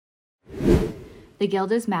The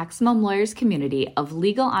Guild is Maximum Lawyers' community of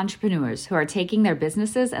legal entrepreneurs who are taking their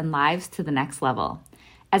businesses and lives to the next level.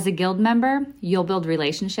 As a Guild member, you'll build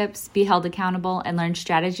relationships, be held accountable, and learn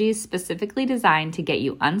strategies specifically designed to get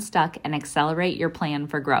you unstuck and accelerate your plan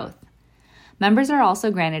for growth. Members are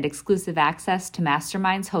also granted exclusive access to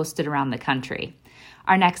masterminds hosted around the country.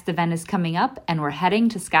 Our next event is coming up, and we're heading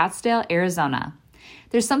to Scottsdale, Arizona.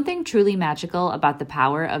 There's something truly magical about the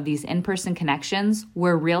power of these in-person connections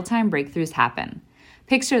where real-time breakthroughs happen.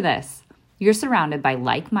 Picture this. You're surrounded by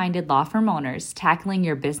like-minded law firm owners tackling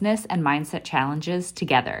your business and mindset challenges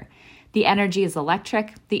together. The energy is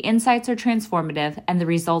electric, the insights are transformative, and the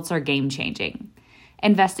results are game-changing.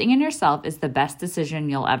 Investing in yourself is the best decision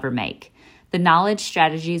you'll ever make. The knowledge,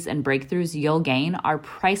 strategies, and breakthroughs you'll gain are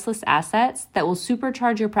priceless assets that will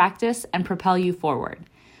supercharge your practice and propel you forward.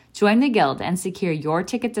 Join the Guild and secure your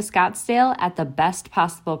ticket to Scottsdale at the best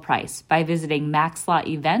possible price by visiting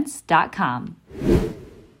maxlawevents.com.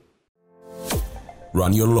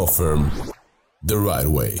 Run your law firm the right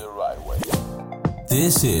way.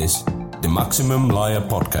 This is the Maximum Lawyer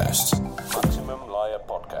Podcast.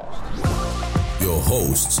 Your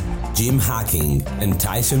hosts, Jim Hacking and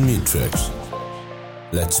Tyson Mutrux.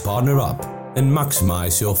 Let's partner up and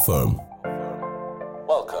maximize your firm.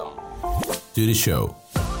 Welcome to the show.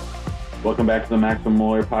 Welcome back to the Maximum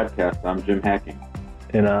Lawyer Podcast. I'm Jim Hacking.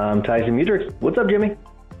 And I'm Tyson Mutrux. What's up, Jimmy?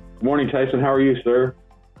 Good morning, Tyson. How are you, sir?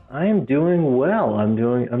 I am doing well. I'm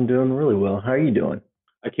doing really well. How are you doing?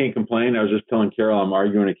 I can't complain. I was just telling Carol I'm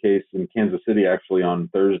arguing a case in Kansas City actually on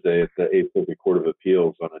Thursday at the 8th Circuit Court of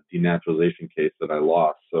Appeals on a denaturalization case that I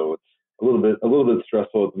lost. So it's a little bit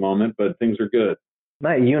stressful at the moment, but things are good.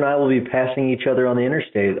 Matt, you and I will be passing each other on the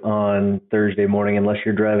interstate on Thursday morning unless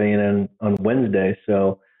you're driving in on Wednesday.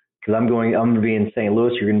 So because I'm going to be in St.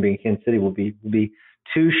 Louis, you're going to be in Kansas City. We'll be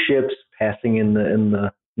two ships passing in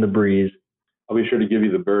the breeze. I'll be sure to give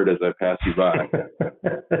you the bird as I pass you by.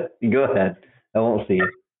 Go ahead. I won't see you.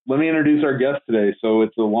 Let me introduce our guest today. So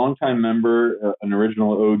it's a longtime member, an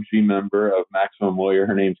original OG member of Maximum Lawyer.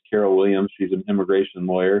 Her name's Carol Williams. She's an immigration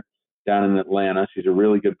lawyer down in Atlanta. She's a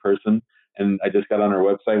really good person. And I just got on her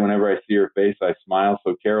website. Whenever I see her face, I smile.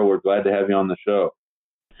 So Carol, we're glad to have you on the show.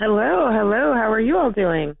 Hello. How are you all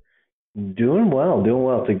doing? Doing well.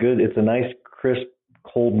 It's a nice, crisp,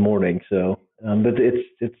 cold morning. So, but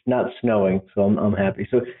it's not snowing, so I'm happy.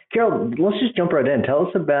 So, Carol, let's just jump right in. Tell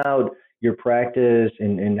us about your practice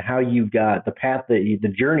and how you got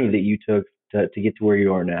the journey that you took to get to where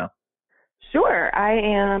you are now. Sure.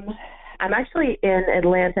 I'm actually in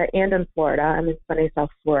Atlanta and in Florida. I'm in sunny South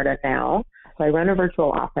Florida now. So I run a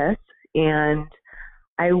virtual office, and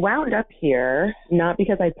I wound up here not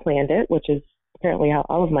because I planned it, which is apparently how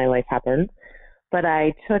all of my life happens, but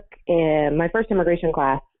I took my first immigration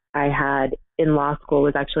class I had in law school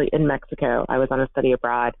was actually in Mexico. I was on a study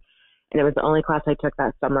abroad, and it was the only class I took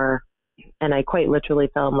that summer. And I quite literally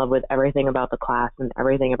fell in love with everything about the class and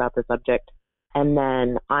everything about the subject. And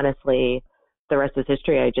then, honestly, the rest is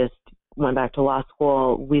history. I just went back to law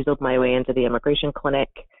school, weaseled my way into the immigration clinic,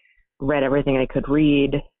 read everything I could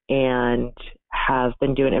read, and have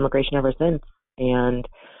been doing immigration ever since. And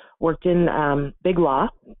worked in big law,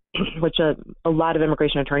 which a lot of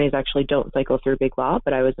immigration attorneys actually don't cycle through big law,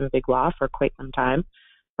 but I was in big law for quite some time,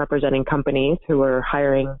 representing companies who were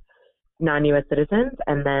hiring non-U.S. citizens.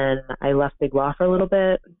 And then I left big law for a little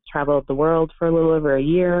bit, traveled the world for a little over a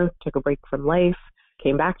year, took a break from life,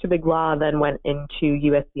 came back to big law, then went into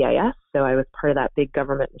USCIS. So I was part of that big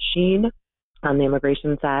government machine on the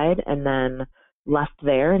immigration side, and then left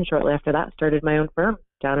there. And shortly after that, started my own firm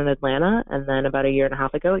down in Atlanta. And then about a year and a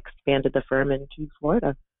half ago, expanded the firm into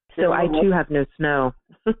Florida. So I too have no snow.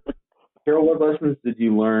 Carol, what lessons did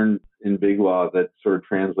you learn in big law that sort of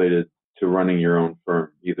translated to running your own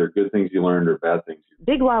firm, either good things you learned or bad things you learned?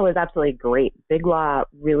 Big law was absolutely great. Big law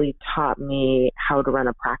really taught me how to run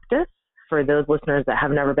a practice. For those listeners that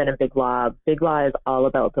have never been in big law is all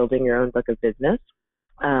about building your own book of business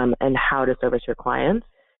and how to service your clients.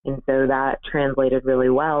 And so that translated really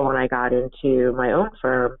well when I got into my own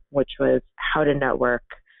firm, which was how to network.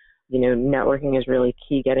 You know, networking is really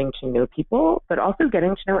key, getting to know people, but also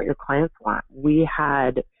getting to know what your clients want. We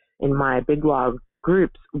had, in my big law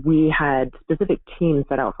groups, we had specific teams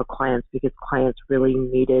set out for clients because clients really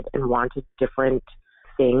needed and wanted different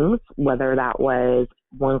things, whether that was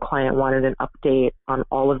one client wanted an update on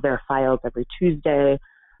all of their files every Tuesday,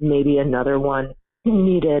 maybe another one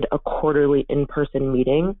needed a quarterly in-person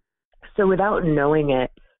meeting. So without knowing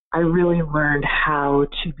it, I really learned how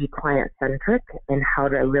to be client-centric and how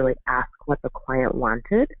to really ask what the client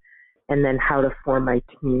wanted, and then how to form my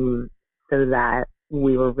team so that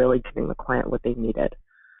we were really giving the client what they needed.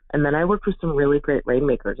 And then I worked with some really great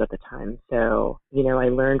rainmakers at the time. So, I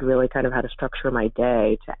learned really kind of how to structure my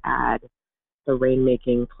day to add the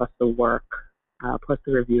rainmaking plus the work, plus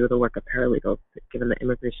the review of the work of paralegals, given that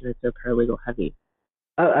immigration is so paralegal heavy.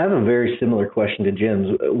 I have a very similar question to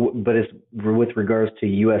Jim's, but it's with regards to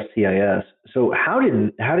USCIS. So how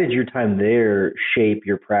did your time there shape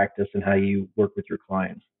your practice and how you work with your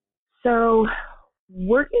clients? So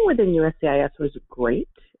working within USCIS was great.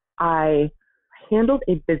 I handled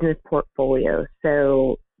a business portfolio.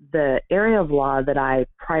 So the area of law that I,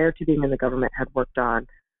 prior to being in the government, had worked on,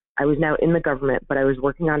 I was now in the government, but I was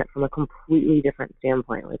working on it from a completely different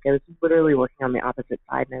standpoint. Like I was literally working on the opposite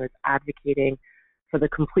side, and I was advocating for the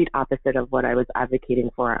complete opposite of what I was advocating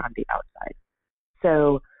for on the outside.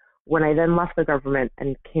 So when I then left the government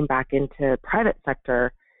and came back into private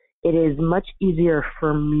sector, it is much easier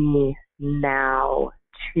for me now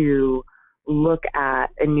to look at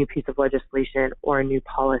a new piece of legislation or a new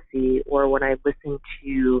policy, or when I listen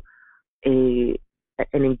to an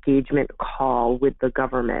engagement call with the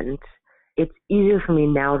government, it's easier for me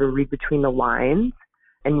now to read between the lines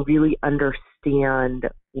and really understand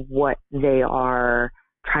what they are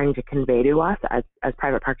trying to convey to us as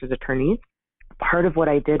private practice attorneys. Part of what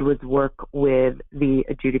I did was work with the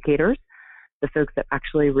adjudicators, the folks that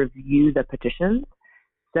actually review the petitions.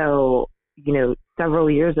 So, several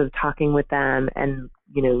years of talking with them and,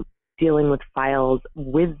 dealing with files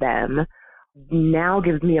with them now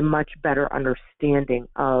gives me a much better understanding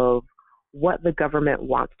of what the government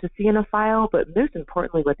wants to see in a file, but most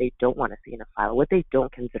importantly, what they don't want to see in a file, what they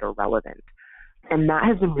don't consider relevant. And that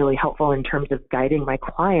has been really helpful in terms of guiding my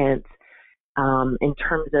clients in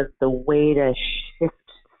terms of the way to shift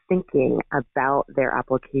thinking about their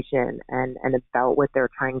application and about what they're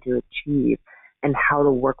trying to achieve and how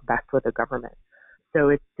to work best with the government. So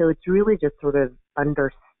it's really just sort of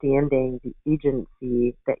understanding the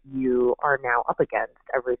agency that you are now up against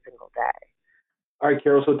every single day. All right,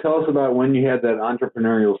 Carol, so tell us about when you had that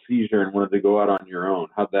entrepreneurial seizure and wanted to go out on your own.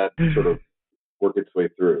 How'd that sort of work its way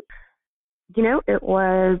through? It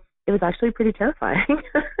was actually pretty terrifying.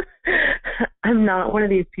 I'm not one of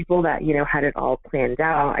these people that, had it all planned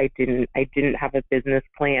out. I didn't have a business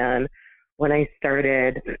plan when I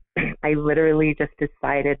started. I literally just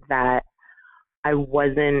decided that I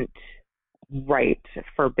wasn't right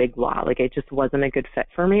for big law. Like it just wasn't a good fit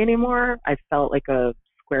for me anymore. I felt like a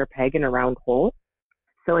square peg in a round hole.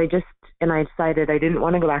 So I decided I didn't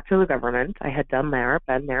want to go back to the government. I had been there,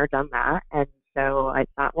 done that. And so I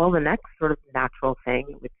thought, well, the next sort of natural thing,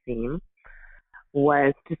 it would seem,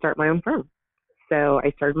 was to start my own firm. So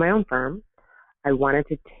I started my own firm. I wanted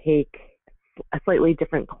to take a slightly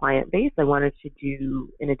different client base. I wanted to do,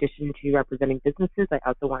 in addition to representing businesses, I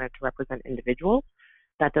also wanted to represent individuals.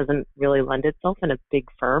 That doesn't really lend itself in a big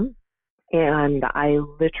firm. And I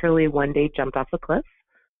literally one day jumped off a cliff,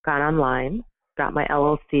 got online, got my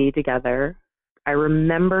LLC together. I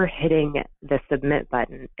remember hitting the submit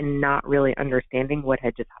button and not really understanding what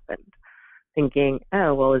had just happened. Thinking,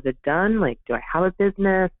 oh, well, is it done? Like, do I have a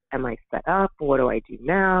business? Am I set up? What do I do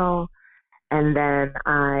now? And then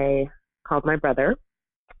I called my brother,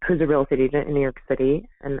 who's a real estate agent in New York City,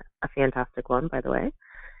 and a fantastic one, by the way.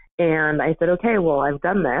 And I said, okay, well, I've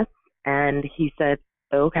done this. And he said,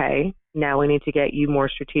 okay, now we need to get you more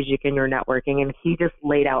strategic in your networking. And he just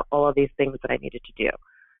laid out all of these things that I needed to do.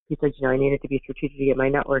 He said, I needed to be strategic in my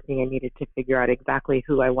networking. I needed to figure out exactly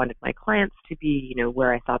who I wanted my clients to be,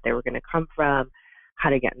 where I thought they were going to come from, how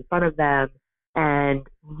to get in front of them, and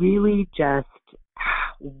really just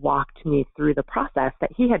walked me through the process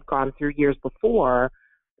that he had gone through years before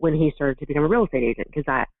when he started to become a real estate agent, because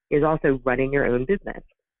that is also running your own business.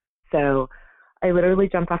 So I literally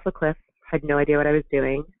jumped off a cliff, had no idea what I was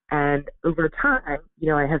doing. And over time,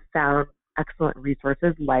 I have found excellent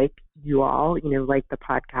resources like you all, like the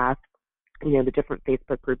podcast, the different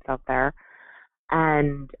Facebook groups out there,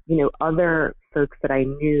 and, other folks that I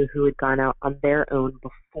knew who had gone out on their own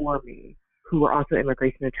before me, who were also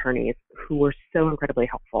immigration attorneys, who were so incredibly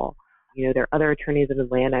helpful. There are other attorneys in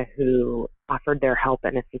Atlanta who offered their help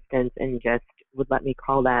and assistance and just would let me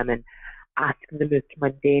call them and ask the most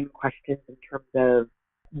mundane questions in terms of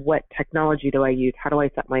what technology do I use? How do I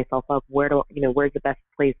set myself up? Where's the best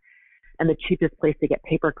place and the cheapest place to get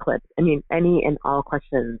paper clips? I mean, any and all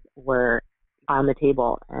questions were on the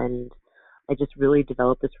table. And I just really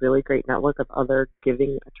developed this really great network of other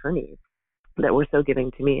giving attorneys that were so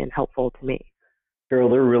giving to me and helpful to me. Carol,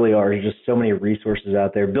 there really are just so many resources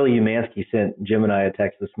out there. Bill Umansky sent Jim and I a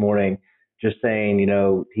text this morning just saying,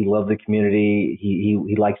 he loved the community.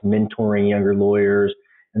 He likes mentoring younger lawyers.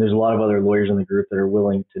 and there's a lot of other lawyers in the group that are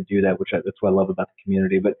willing to do that, that's what I love about the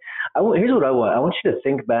community. But here's what I want. I want you to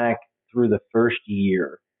think back through the first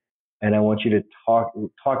year, and I want you to talk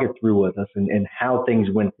it through with us and how things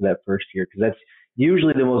went for that first year, because that's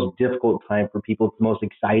usually the most difficult time for people. It's the most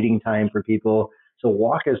exciting time for people. So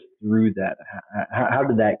walk us through that. How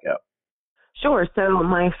did that go? Sure. So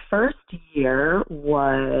my first year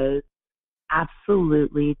was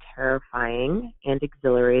absolutely terrifying and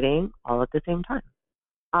exhilarating all at the same time.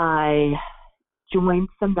 I joined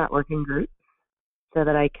some networking groups so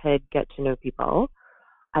that I could get to know people.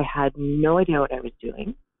 I had no idea what I was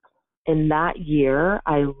doing. In that year,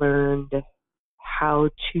 I learned how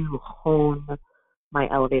to hone my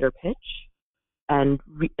elevator pitch and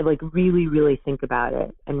really, really think about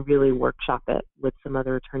it and really workshop it with some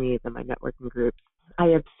other attorneys in my networking groups. I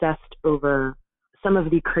obsessed over some of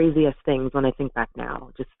the craziest things when I think back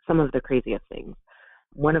now, just some of the craziest things.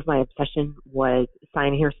 One of my obsessions was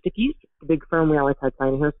sign here stickies. The big firm, we always had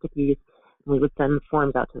sign here stickies. We would send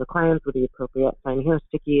forms out to the clients with the appropriate sign here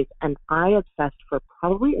stickies. And I obsessed for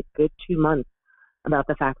probably a good 2 months about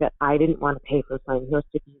the fact that I didn't want to pay for sign here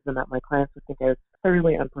stickies and that my clients would think I was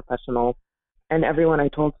thoroughly unprofessional. And everyone I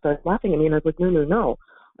told started laughing at me, and I was like, no.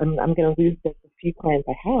 I'm going to lose the few clients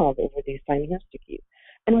I have over these sign here stickies.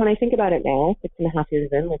 And when I think about it now, 6.5 years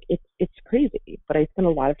in, it's crazy. But I spent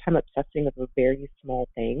a lot of time obsessing over very small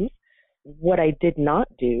things. What I did not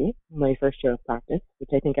do my first year of practice,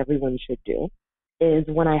 which I think everyone should do, is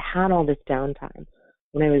when I had all this downtime,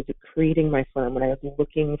 when I was creating my firm, when I was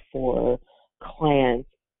looking for clients,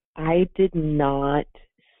 I did not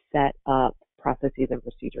set up processes and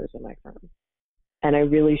procedures in my firm. And I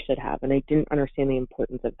really should have. And I didn't understand the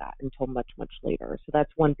importance of that until much, much later. So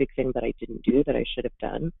that's one big thing that I didn't do that I should have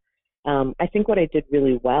done. I think what I did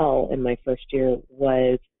really well in my first year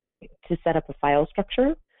was to set up a file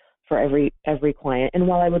structure for every client. And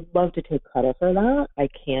while I would love to take credit for that, I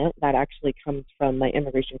can't. That actually comes from my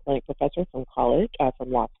immigration clinic professor from college,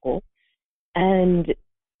 from law school. And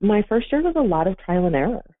my first year was a lot of trial and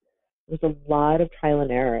error. It was a lot of trial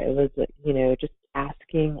and error. It was, just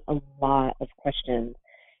asking a lot of questions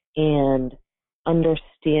and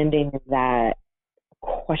understanding that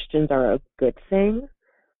questions are a good thing,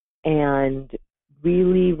 and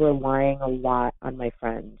really relying a lot on my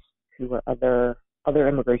friends who were other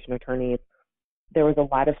immigration attorneys. There was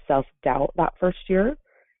a lot of self-doubt that first year,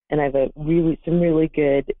 and I have some really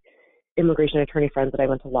good immigration attorney friends that I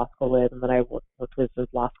went to law school with and that I worked with since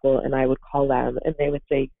law school, and I would call them and they would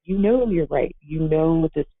say, you're right. You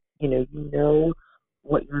know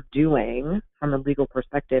what you're doing from a legal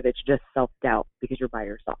perspective. It's just self-doubt because you're by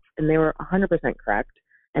yourself. And they were 100% correct,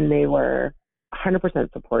 and they were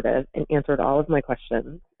 100% supportive and answered all of my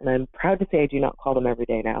questions. And I'm proud to say I do not call them every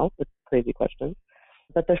day now with crazy questions.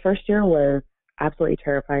 But the first year was absolutely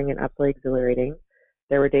terrifying and absolutely exhilarating.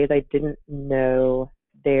 There were days I didn't know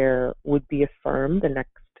there would be a firm the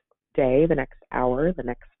next day, the next hour, the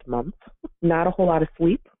next month. Not a whole lot of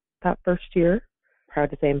sleep that first year.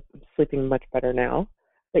 Proud to say I'm sleeping much better now.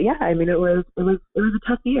 But yeah, I mean, it was a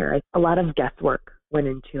tough year. A lot of guesswork went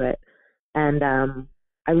into it. And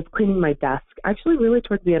I was cleaning my desk actually really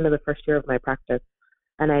towards the end of the first year of my practice.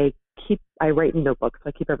 And I write in notebooks. So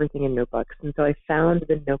I keep everything in notebooks. And so I found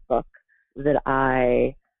the notebook that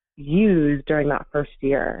I used during that first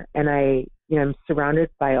year. And I'm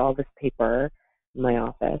surrounded by all this paper in my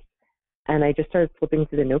office. And I just started flipping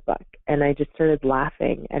through the notebook, and I just started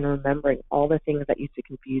laughing and remembering all the things that used to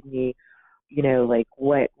confuse me, like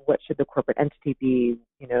what should the corporate entity be,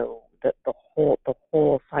 the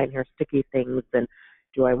whole sign here sticky things, and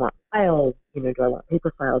do I want files, do I want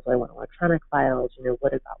paper files, do I want electronic files,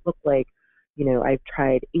 what does that look like? I've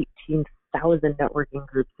tried 18,000 networking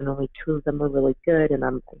groups and only 2 of them were really good, and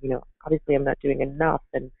I'm obviously I'm not doing enough,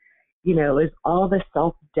 and it was all the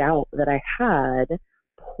self-doubt that I had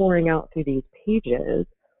pouring out through these pages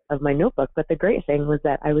of my notebook. But the great thing was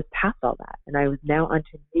that I was past all that, and I was now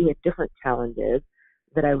onto new and different challenges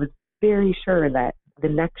that I was very sure that the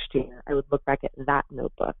next year I would look back at that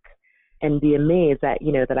notebook and be amazed that,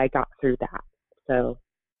 that I got through that. So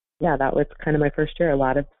yeah, that was kind of my first year. A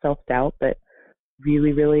lot of self-doubt, but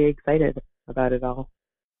really, really excited about it all.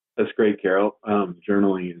 That's great, Carol.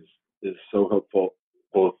 Journaling is so helpful,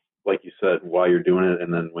 both, like you said, while you're doing it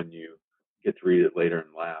and then when you get to read it later and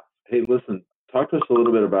laugh. Hey, listen, talk to us a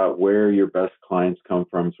little bit about where your best clients come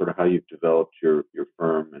from, sort of how you've developed your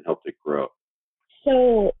firm and helped it grow.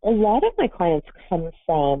 So a lot of my clients come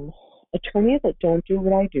from attorneys that don't do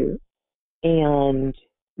what I do, and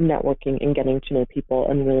networking and getting to know people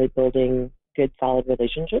and really building good, solid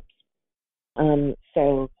relationships.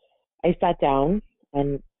 So I sat down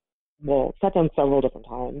and sat down several different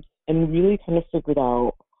times and really kind of figured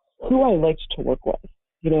out who I liked to work with.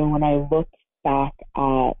 When I look back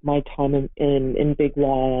at my time in big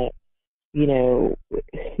law,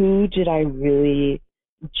 who did I really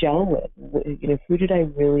gel with? Who did I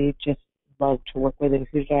really just love to work with, and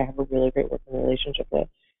who did I have a really great working relationship with?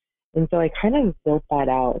 And so I kind of built that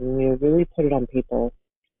out and really put it on paper,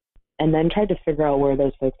 and then tried to figure out where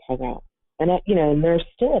those folks hung out. And and there's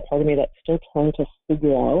still a part of me that's still trying to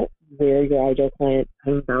figure out where your ideal client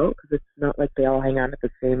hangs out, because it's not like they all hang out at the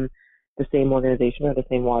same organization or the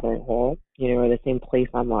same watering hole, or the same place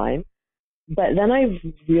online. But then I've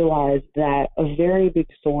realized that a very big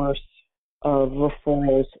source of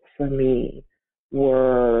referrals for me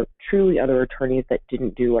were truly other attorneys that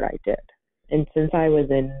didn't do what I did. And since I was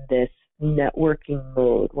in this networking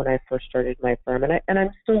mode when I first started my firm, and I'm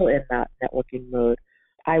still in that networking mode,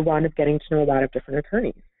 I wound up getting to know a lot of different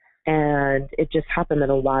attorneys. And it just happened that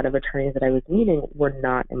a lot of attorneys that I was meeting were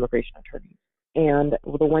not immigration attorneys. And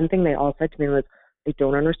the one thing they all said to me was, I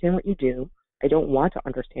don't understand what you do. I don't want to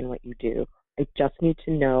understand what you do. I just need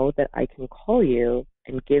to know that I can call you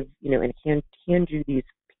and give, and hand you these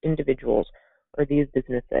individuals or these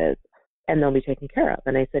businesses, and they'll be taken care of.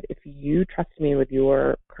 And I said, if you trust me with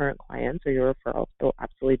your current clients or your referrals, they'll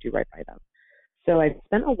absolutely do right by them. So I've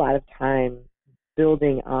spent a lot of time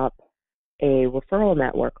building up a referral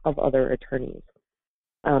network of other attorneys.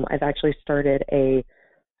 I've actually started an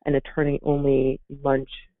attorney-only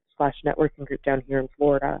lunch/networking group down here in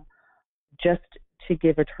Florida, just to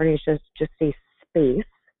give attorneys just a space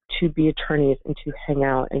to be attorneys and to hang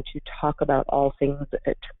out and to talk about all things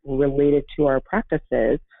related to our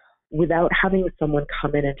practices without having someone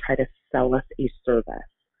come in and try to sell us a service.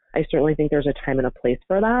 I certainly think there's a time and a place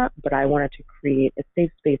for that, but I wanted to create a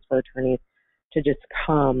safe space for attorneys to just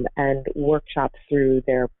come and workshop through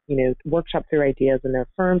ideas in their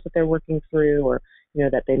firms that they're working through, or,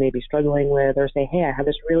 that they may be struggling with, or say, hey, I had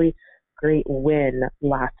this really great win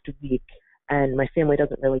last week and my family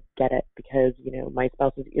doesn't really get it because, my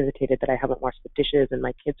spouse is irritated that I haven't washed the dishes and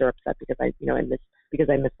my kids are upset because I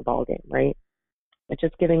missed the ball game, right? But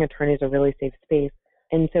just giving attorneys a really safe space.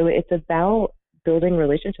 And so it's about building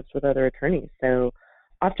relationships with other attorneys. So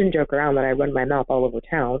I often joke around that I run my mouth all over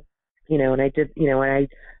town, and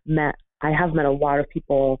I have met a lot of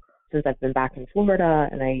people since I've been back in Florida,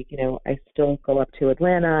 and I still go up to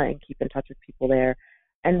Atlanta and keep in touch with people there.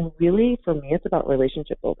 And really, for me, it's about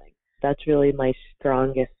relationship building. That's really my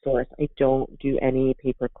strongest source. I don't do any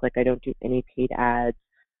pay-per-click. I don't do any paid ads.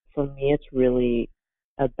 For me, it's really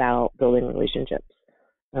about building relationships.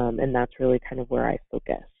 And that's really kind of where I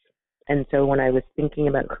focus. And so when I was thinking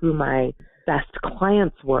about who my best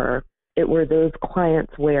clients were, it were those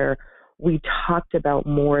clients where we talked about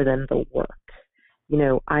more than the work.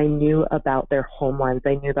 I knew about their home lives.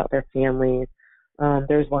 I knew about their families.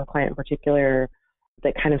 There's one client in particular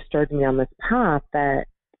that kind of started me on this path that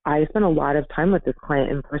I spent a lot of time with this client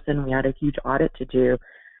in person. We had a huge audit to do.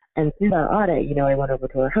 And through that audit, I went over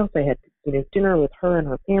to her house. I had, dinner with her and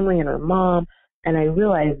her family and her mom. And I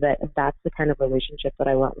realized that that's the kind of relationship that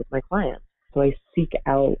I want with my clients. So I seek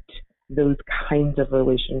out those kinds of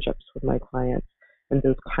relationships with my clients and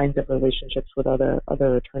those kinds of relationships with other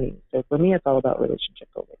attorneys. So for me, it's all about relationship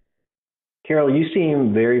building. Carol, you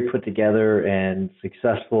seem very put together and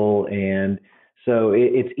successful, and so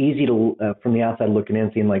it's easy to, from the outside looking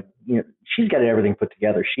in, seem like she's got everything put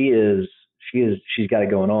together. She's got it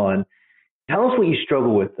going on. Tell us what you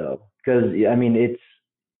struggle with, though, because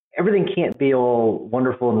everything can't be all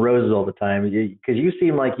wonderful and roses all the time. Because you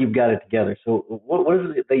seem like you've got it together. So what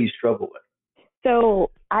is it that you struggle with? So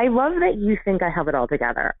I love that you think I have it all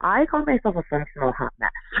together. I call myself a functional hot mess.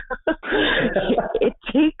 It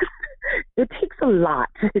takes a lot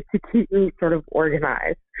to keep me sort of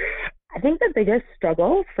organized. I think the biggest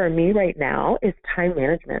struggle for me right now is time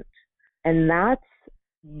management. And that's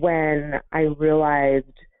when I realized,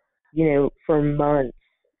 for months,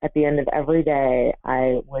 at the end of every day,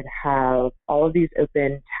 I would have all of these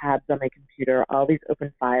open tabs on my computer, all these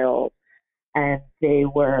open files, and they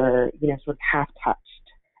were, sort of half touched.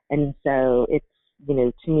 And so it's, to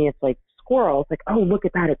me, it's like squirrels, like, oh, look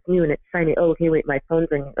at that, it's new and it's shiny. Oh, okay, wait, my phone's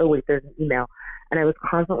ringing. Oh, wait, there's an email. And I was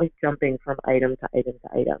constantly jumping from item to item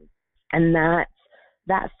to item. And that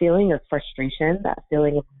feeling of frustration, that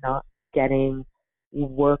feeling of not getting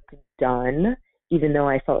work done, even though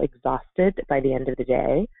I felt exhausted by the end of the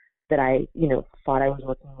day, that I, thought I was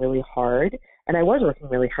working really hard. And I was working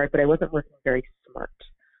really hard, but I wasn't working very smart.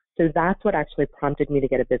 So that's what actually prompted me to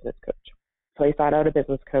get a business coach. So I sought out a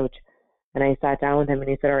business coach, and I sat down with him, and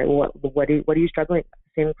he said, all right, well, what are you struggling with?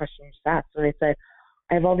 Same question you just asked. And I said,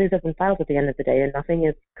 I have all these open files at the end of the day and nothing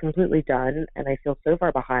is completely done. And I feel so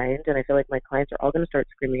far behind and I feel like my clients are all going to start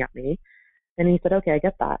screaming at me. And he said, okay, I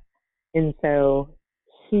get that. And so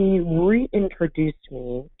he reintroduced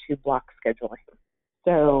me to block scheduling.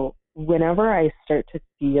 So whenever I start to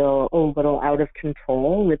feel a little out of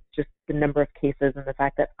control with just the number of cases and the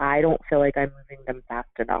fact that I don't feel like I'm moving them fast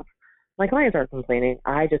enough, my clients are complaining.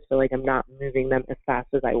 I just feel like I'm not moving them as fast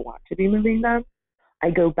as I want to be moving them. I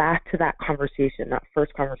go back to that conversation, that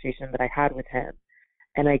first conversation that I had with him,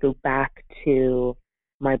 and I go back to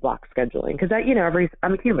my block scheduling. Because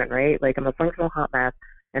I'm a human, right? Like I'm a functional hot mess,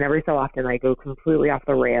 and every so often I go completely off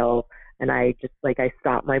the rails, and I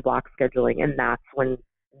stop my block scheduling, and that's when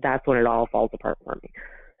it all falls apart for me.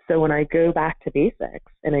 So when I go back to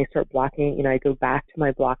basics and I start blocking, I go back to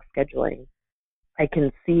my block scheduling, I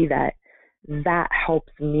can see that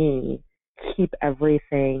helps me keep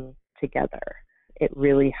everything together. It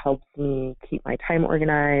really helps me keep my time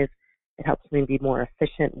organized. It helps me be more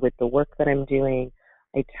efficient with the work that I'm doing.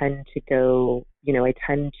 I tend to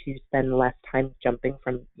spend less time jumping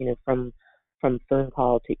from phone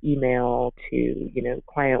call to email to,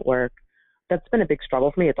 client work. That's been a big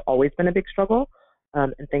struggle for me. It's always been a big struggle.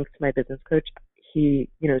 And thanks to my business coach, he,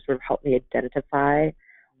 sort of helped me identify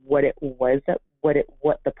what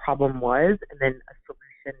the problem was and then a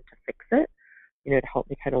solution to fix it, to help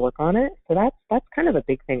me kind of work on it. So that's kind of a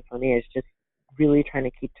big thing for me, is just really trying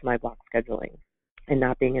to keep to my block scheduling and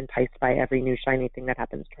not being enticed by every new shiny thing that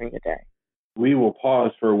happens during the day. We will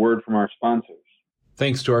pause for a word from our sponsors.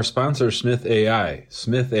 Thanks to our sponsor, Smith AI.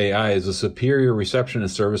 Smith AI is a superior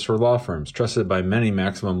receptionist service for law firms, trusted by many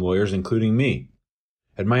Maximum lawyers, including me.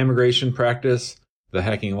 At my immigration practice, the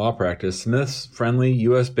Hacking Law Practice, Smith's friendly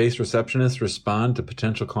U.S.-based receptionists respond to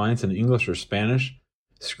potential clients in English or Spanish,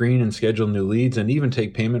 screen and schedule new leads, and even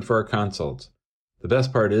take payment for our consults. The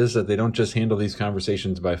best part is that they don't just handle these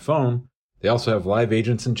conversations by phone, they also have live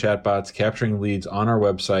agents and chatbots capturing leads on our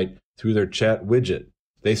website through their chat widget.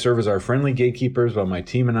 They serve as our friendly gatekeepers while my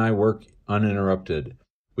team and I work uninterrupted.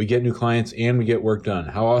 We get new clients and we get work done.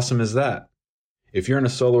 How awesome is that? If you're in a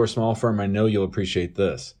solo or small firm, I know you'll appreciate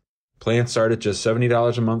this. Plans start at just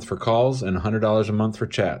 $70 a month for calls and $100 a month for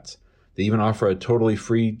chats. They even offer a totally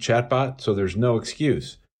free chatbot, so there's no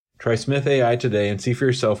excuse. Try Smith AI today and see for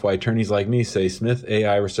yourself why attorneys like me say Smith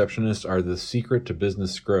AI receptionists are the secret to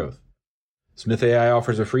business growth. Smith AI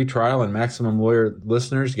offers a free trial, and Maximum Lawyer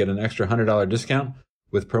listeners get an extra $100 discount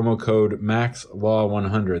with promo code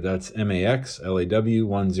MAXLAW100. That's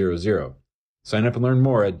MAXLAW100. Sign up and learn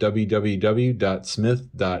more at www.smith.ai.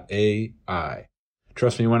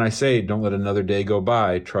 Trust me when I say, don't let another day go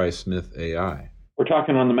by. Try Smith AI. We're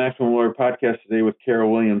talking on the Maximum Lawyer podcast today with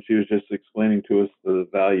Carol Williams. She was just explaining to us the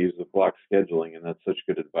values of block scheduling, and that's such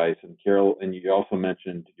good advice. And Carol, and you also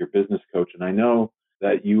mentioned your business coach, and I know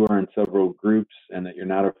that you are in several groups and that you're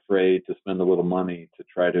not afraid to spend a little money to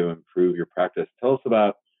try to improve your practice. Tell us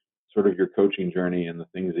about sort of your coaching journey and the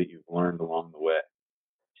things that you've learned along the way.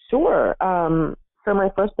 Sure. So my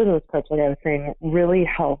first business coach, like I was saying, really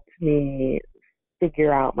helped me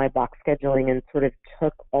figure out my block scheduling and sort of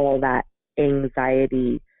took all that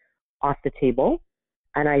anxiety off the table.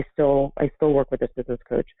 And I still work with this business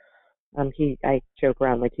coach. I joke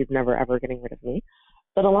around like he's never ever getting rid of me.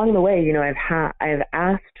 But along the way, I've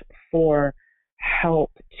asked for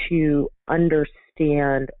help to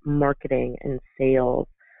understand marketing and sales.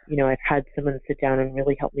 I've had someone sit down and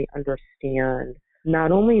really help me understand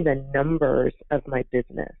not only the numbers of my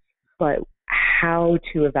business, but how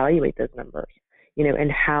to evaluate those numbers,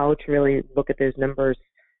 and how to really look at those numbers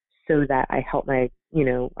so that I help my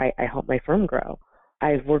firm grow.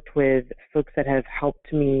 I've worked with folks that have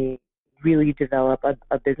helped me really develop a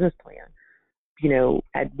business plan.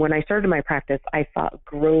 When I started my practice, I thought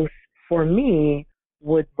growth for me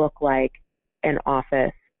would look like an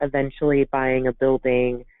office, eventually buying a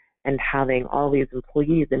building and having all these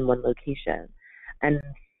employees in one location. And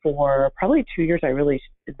for probably 2 years, that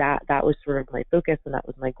was sort of my focus and that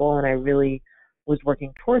was my goal. And I really was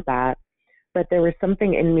working toward that. But there was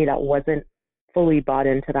something in me that wasn't fully bought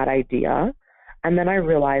into that idea. And then I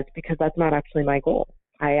realized, because that's not actually my goal.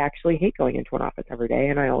 I actually hate going into an office every day,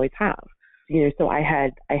 and I always have. So I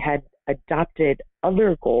had adopted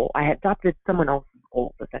other goal. I had adopted someone else's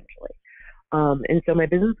goals, essentially. And so my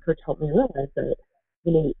business coach helped me realize that,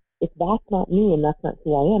 if that's not me and that's not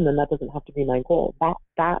who I am, then that doesn't have to be my goal.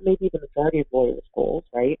 That may be the majority of lawyers' goals,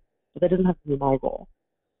 right? But that doesn't have to be my goal.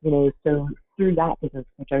 So through that business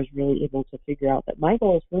coach, I was really able to figure out that my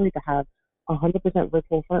goal is really to have 100%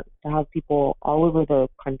 virtual firms, to have people all over the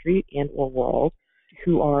country and or world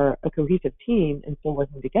who are a cohesive team and still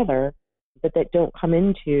working together, but that don't come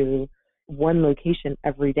into one location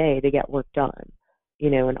every day to get work done.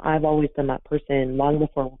 And I've always been that person long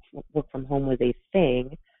before work from home was a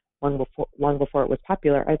thing, long before it was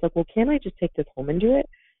popular. I was like, well, can't I just take this home and do it?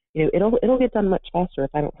 It'll get done much faster if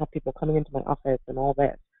I don't have people coming into my office and all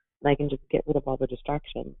this, and I can just get rid of all the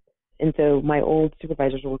distractions. And so my old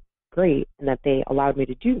supervisors were great in that they allowed me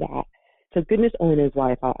to do that. So goodness only knows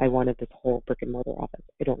why I thought I wanted this whole brick and mortar office.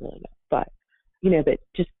 I don't really know, but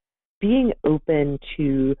just being open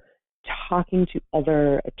to talking to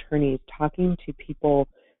other attorneys, talking to people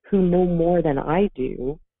who know more than I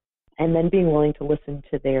do, and then being willing to listen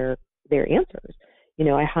to their answers.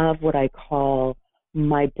 I have what I call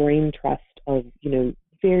my brain trust of,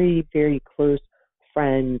 very, very close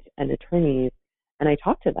friends and attorneys, and I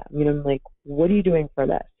talk to them. I'm like, what are you doing for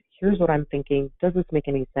this? Here's what I'm thinking. Does this make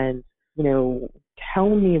any sense? Tell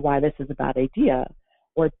me why this is a bad idea,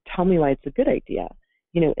 or tell me why it's a good idea.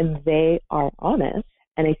 And they are honest.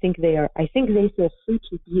 And I think they feel free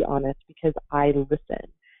to be honest because I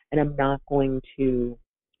listen, and I'm not going to,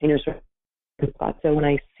 sort of spot. So when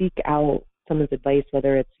I seek out someone's advice,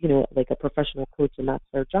 whether it's, like a professional coach and that's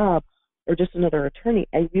their job, or just another attorney,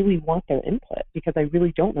 I really want their input because I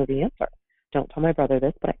really don't know the answer. Don't tell my brother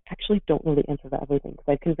this, but I actually don't know the answer to everything because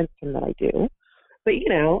I've convinced him that I do. But,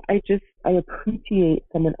 I appreciate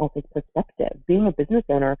someone else's perspective. Being a business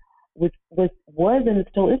owner was and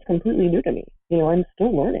still is completely new to me. I'm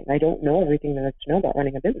still learning. I don't know everything there is to know about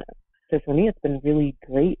running a business. So for me, it's been really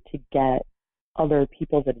great to get other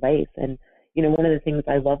people's advice. And, one of the things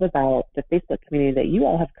I love about the Facebook community that you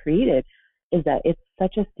all have created is that it's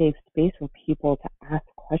such a safe space for people to ask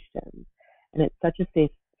questions. And it's such a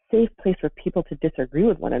safe place for people to disagree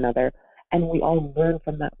with one another. And we all learn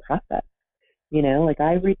from that process. Like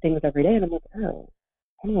I read things every day and I'm like, oh,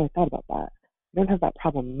 I hadn't really thought about that. I don't have that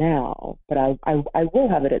problem now, but I will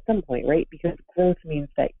have it at some point, right? Because growth means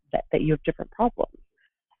that you have different problems.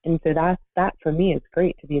 And so that for me is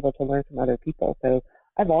great to be able to learn from other people. So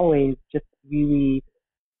I've always just really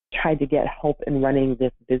tried to get help in running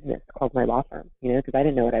this business called my law firm, because I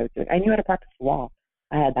didn't know what I was doing. I knew how to practice law.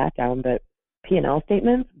 I had that down, but P&L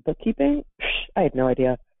statements, bookkeeping, I had no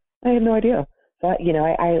idea. So,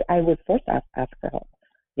 I was forced to ask for help,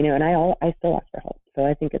 and I still ask for help. So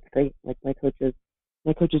I think it's great. Like my coaches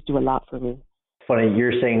do a lot for me. Funny,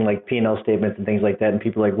 you're saying like P&L statements and things like that, and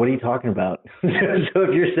people are like, what are you talking about? So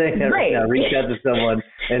if you're saying that right now, reach out to someone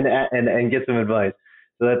and get some advice.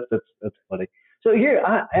 So that's funny. So here,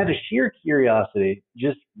 out of sheer curiosity,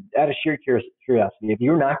 if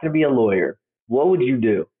you're not going to be a lawyer, what would you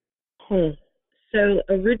do? So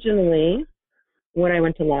originally, when I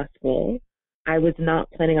went to law school, I was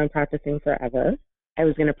not planning on practicing forever. I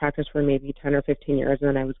was going to practice for maybe 10 or 15 years, and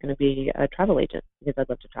then I was going to be a travel agent because I'd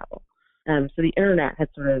love to travel. So the internet has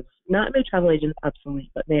sort of not made travel agents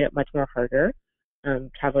obsolete, but made it much more harder.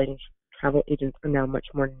 Travel agents are now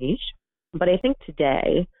much more niche. But I think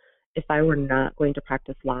today, if I were not going to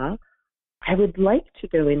practice law, I would like to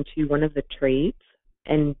go into one of the trades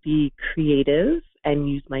and be creative and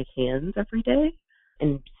use my hands every day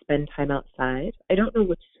and spend time outside. I don't know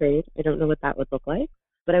which trade. I don't know what that would look like.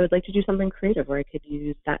 But I would like to do something creative where I could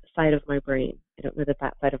use that side of my brain. I don't know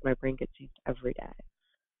that side of my brain gets used every day.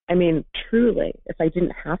 I mean, truly, if I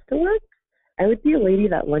didn't have to work, I would be a lady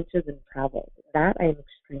that lunches and travels. That I am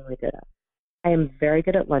extremely good at. I am very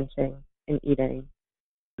good at lunching and eating,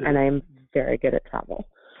 and I am very good at travel.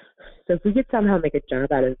 So if we could somehow make a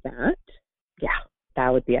job out of that, yeah, that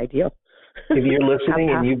would be ideal. If you're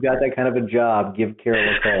listening and you've got that kind of a job, give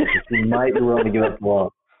Carol a call. She might be willing to give up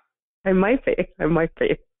law. I might be.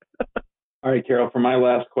 All right, Carol, for my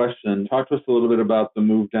last question, talk to us a little bit about the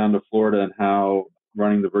move down to Florida and how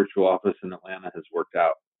running the virtual office in Atlanta has worked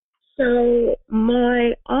out. So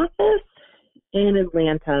my office in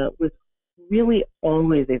Atlanta was really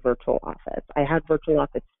always a virtual office. I had virtual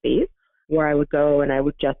office space where I would go and I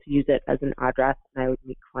would just use it as an address and I would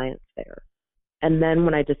meet clients there. And then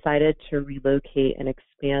when I decided to relocate and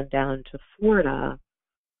expand down to Florida,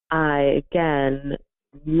 I again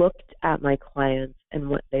looked at my clients and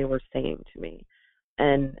what they were saying to me.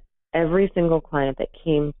 And every single client that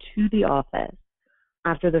came to the office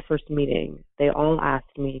after the first meeting, they all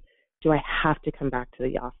asked me, do I have to come back to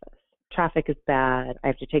the office? Traffic is bad. I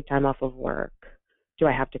have to take time off of work. Do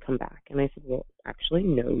I have to come back? And I said, well, actually,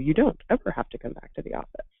 no, you don't ever have to come back to the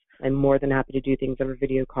office. I'm more than happy to do things over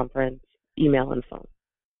video conference, email, and phone.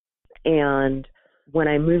 And when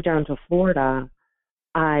I moved down to Florida,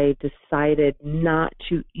 I decided not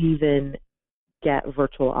to even get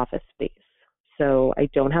virtual office space. So I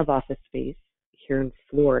don't have office space here in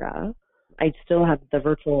Florida. I still have the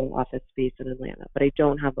virtual office space in Atlanta, but I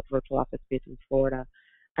don't have a virtual office space in Florida.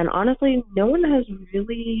 And honestly, no one has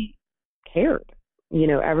really cared.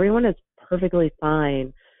 Everyone is perfectly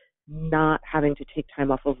fine not having to take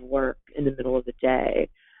time off of work in the middle of the day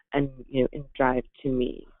and drive to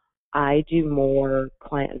me. I do more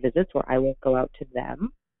client visits where I will go out to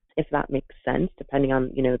them, if that makes sense, depending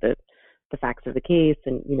on the facts of the case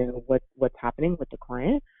and what's happening with the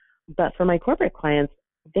client. But for my corporate clients,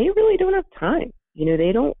 they really don't have time.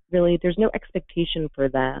 They don't really. There's no expectation for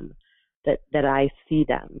them that I see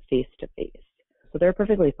them face to face. So they're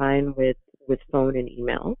perfectly fine with phone and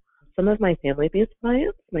email. Some of my family-based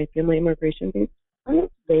clients, my family immigration-based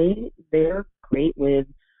clients, they're great with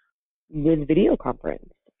video conference.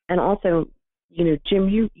 And also,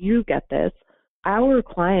 Jim, you get this. Our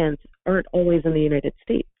clients aren't always in the United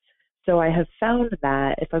States. So I have found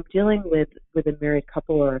that if I'm dealing with a married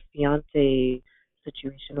couple or a fiance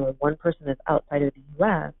situation where one person is outside of the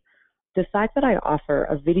U.S., the fact that I offer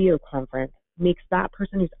a video conference makes that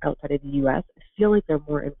person who's outside of the U.S. feel like they're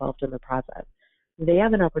more involved in the process. They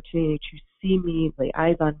have an opportunity to see me, lay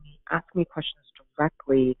eyes on me, ask me questions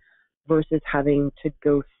directly versus having to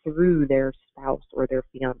go through their spouse or their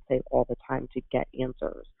fiance all the time to get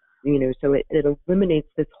answers. So it eliminates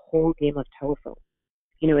this whole game of telephone,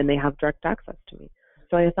 and they have direct access to me.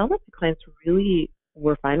 So I found that the clients really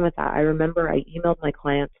were fine with that. I remember I emailed my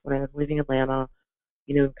clients when I was leaving Atlanta,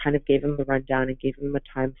 kind of gave them the rundown and gave them a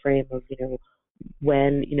time frame of,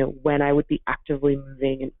 when I would be actively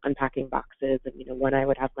moving and unpacking boxes and, when I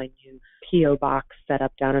would have my new PO box set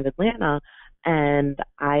up down in Atlanta. And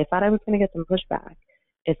I thought I was going to get some pushback.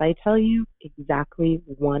 If I tell you exactly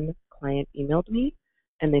one client emailed me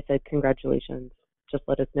and they said, "Congratulations, just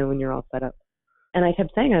let us know when you're all set up." And I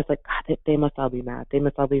kept saying, I was like, God, they must all be mad. They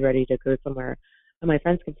must all be ready to go somewhere. And my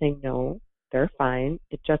friends kept saying, no, they're fine.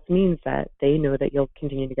 It just means that they know that you'll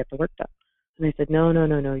continue to get the work done. And I said, no,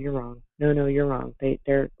 you're wrong. No, you're wrong.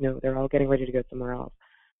 They're all getting ready to go somewhere else.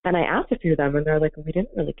 And I asked a few of them, and they're like, we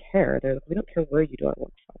didn't really care. They're like, we don't care where you do our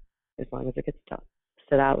work from, as long as it gets done.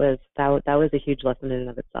 So that was a huge lesson in and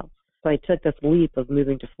of itself. So I took this leap of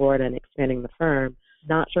moving to Florida and expanding the firm.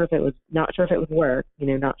 Not sure if it would work.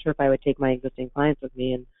 Not sure if I would take my existing clients with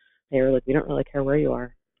me. And they were like, we don't really care where you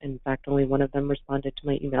are. In fact, only one of them responded to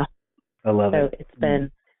my email. I love it. So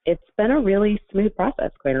it's been a really smooth process,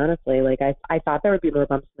 quite honestly. Like I thought there would be more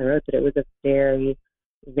bumps in the road, but it was a very,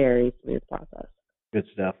 very smooth process. Good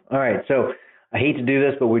stuff. All right. So I hate to do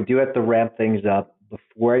this, but we do have to wrap things up.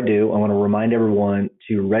 Before I do, I want to remind everyone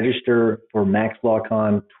to register for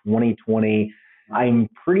MaxLawCon 2020. I'm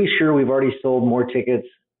pretty sure we've already sold more tickets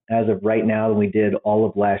as of right now than we did all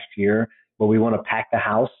of last year, but we want to pack the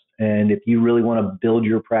house. And if you really want to build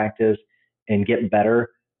your practice and get better,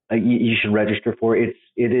 you should register for it.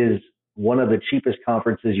 It is one of the cheapest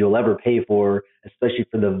conferences you'll ever pay for, especially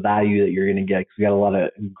for the value that you're going to get, because we got a lot of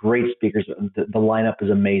great speakers. The lineup is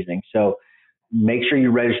amazing. So make sure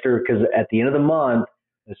you register, because at the end of the month,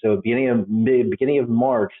 so beginning of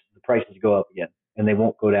March, the prices go up again and they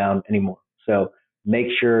won't go down anymore. So make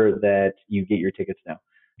sure that you get your tickets now.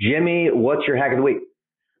 Jimmy, what's your hack of the week?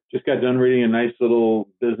 Just got done reading a nice little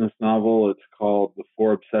business novel. It's called The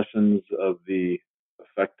Four Obsessions of the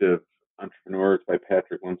Effective Entrepreneur. It's by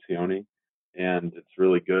Patrick Lencioni, and it's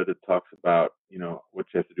really good. It talks about, what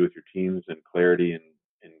you have to do with your teams and clarity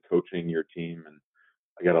and coaching your team, and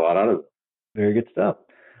I got a lot out of it. Very good stuff.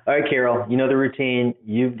 All right, Carol, you know the routine.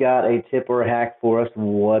 You've got a tip or a hack for us.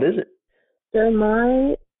 What is it? So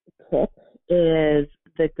my tip is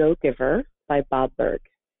The Go-Giver by Bob Burg.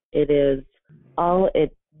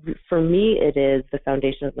 For me, it is the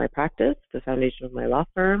foundation of my practice, the foundation of my law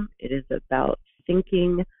firm. It is about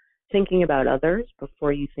thinking about others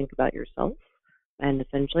before you think about yourself, and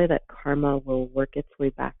essentially that karma will work its way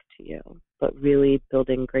back to you, but really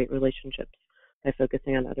building great relationships by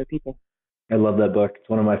focusing on other people. I love that book. It's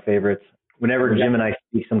one of my favorites. Whenever Jim and I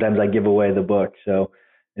speak, sometimes I give away the book, so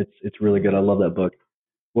it's really good. I love that book.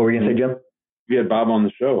 What were you going to say, Jim? We had Bob on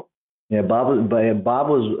the show. Yeah, Bob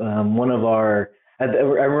was one of our. I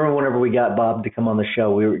remember whenever we got Bob to come on the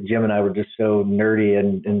show, Jim and I were just so nerdy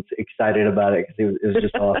and excited about it, because it was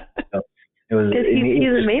just awesome. So it was.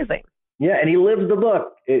 He's amazing. Yeah, and he lives the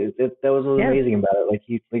book. That was what was amazing about it. Like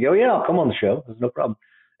he's like, oh yeah, I'll come on the show. There's no problem.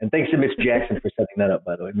 And thanks to Mitch Jackson for setting that up,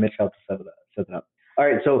 by the way. Mitch helped set that up. All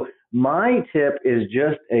right, so my tip is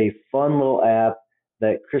just a fun little app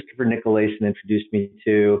that Christopher Nicolason introduced me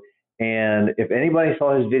to. And if anybody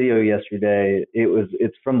saw his video yesterday,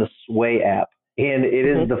 it's from the Sway app, and it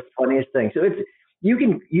is the funniest thing. So you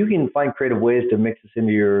can find creative ways to mix this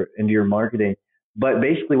into your marketing. But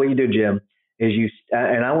basically, what you do, Jim, is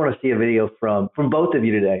and I want to see a video from both of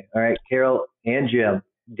you today. All right, Carol and Jim,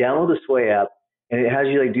 download the Sway app and it has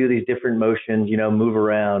you like do these different motions, move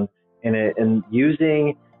around, and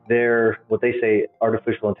using their, what they say,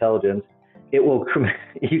 artificial intelligence,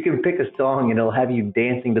 you can pick a song and it'll have you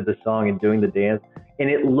dancing to the song and doing the dance, and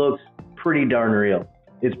it looks pretty darn real.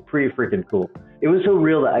 It's pretty freaking cool. It was so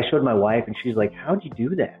real that I showed my wife and she's like, how'd you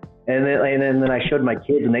do that? And then I showed my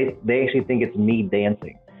kids and they actually think it's me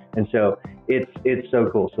dancing. And so it's so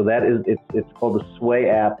cool. So it's called the Sway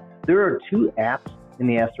app. There are 2 apps in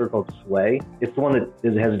the App Store called Sway. It's the one that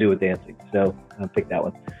has to do with dancing. So I'll pick that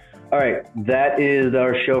one. All right. That is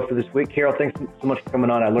our show for this week. Carol, thanks so much for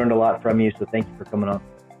coming on. I learned a lot from you. So thank you for coming on.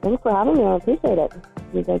 Thanks for having me. I appreciate it.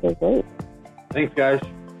 You guys are great. Thanks, guys.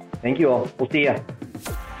 Thank you all. We'll see ya.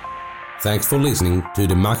 Thanks for listening to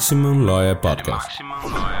the Maximum Lawyer Podcast.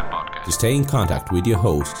 To stay in contact with your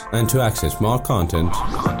hosts and to access more content,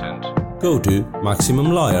 go to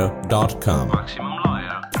MaximumLawyer.com.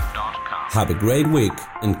 Have a great week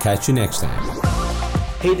and catch you next time.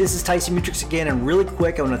 Hey, this is Tyson Mutrux again, and really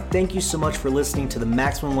quick, I want to thank you so much for listening to the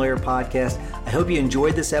Maximum Lawyer Podcast. I hope you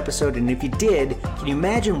enjoyed this episode, and if you did, can you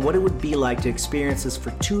imagine what it would be like to experience this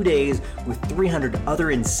for 2 days with 300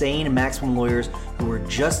 other insane Maximum Lawyers who are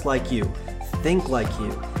just like you, think like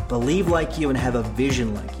you, believe like you, and have a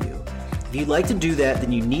vision like you? If you'd like to do that,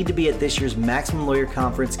 then you need to be at this year's Maximum Lawyer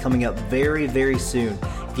Conference coming up very, very soon.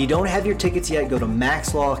 If you don't have your tickets yet, go to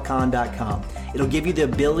maxlawcon.com. It'll give you the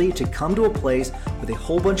ability to come to a place with a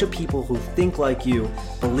whole bunch of people who think like you,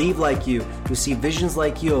 believe like you, who see visions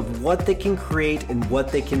like you of what they can create and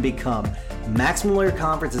what they can become. Maximum Lawyer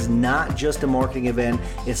Conference is not just a marketing event.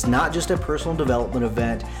 It's not just a personal development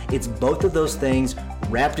event. It's both of those things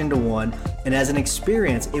wrapped into one. And as an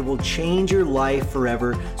experience, it will change your life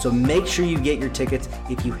forever. So make sure you get your tickets.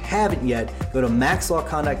 If you haven't yet, go to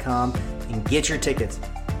maxlawcon.com and get your tickets.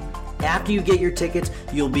 After you get your tickets,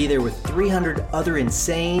 you'll be there with 300 other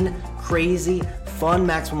insane, crazy, fun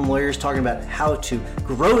Maximum Lawyers talking about how to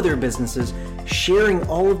grow their businesses, sharing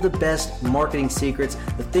all of the best marketing secrets,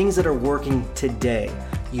 the things that are working today.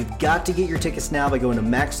 You've got to get your tickets now by going to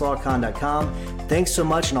maxlawcon.com. Thanks so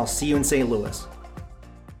much, and I'll see you in St. Louis.